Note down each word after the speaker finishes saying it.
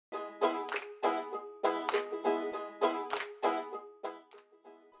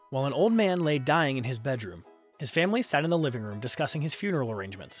While an old man lay dying in his bedroom, his family sat in the living room discussing his funeral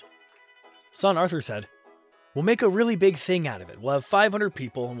arrangements. Son Arthur said, "We'll make a really big thing out of it. We'll have 500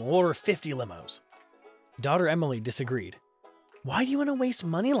 people and we'll order 50 limos." Daughter Emily disagreed. "Why do you want to waste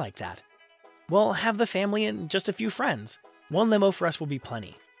money like that? We'll have the family and just a few friends. One limo for us will be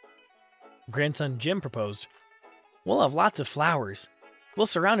plenty." Grandson Jim proposed, "We'll have lots of flowers. We'll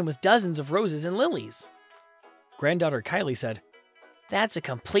surround him with dozens of roses and lilies." Granddaughter Kylie said, "That's a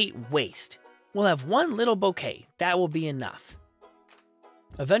complete waste. We'll have one little bouquet. That will be enough."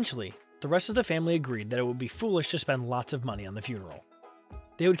 Eventually, the rest of the family agreed that it would be foolish to spend lots of money on the funeral.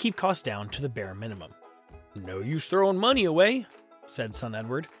 They would keep costs down to the bare minimum. "No use throwing money away," said son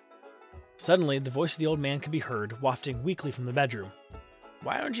Edward. Suddenly, the voice of the old man could be heard wafting weakly from the bedroom.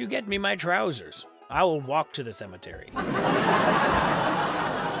 "Why don't you get me my trousers? I will walk to the cemetery."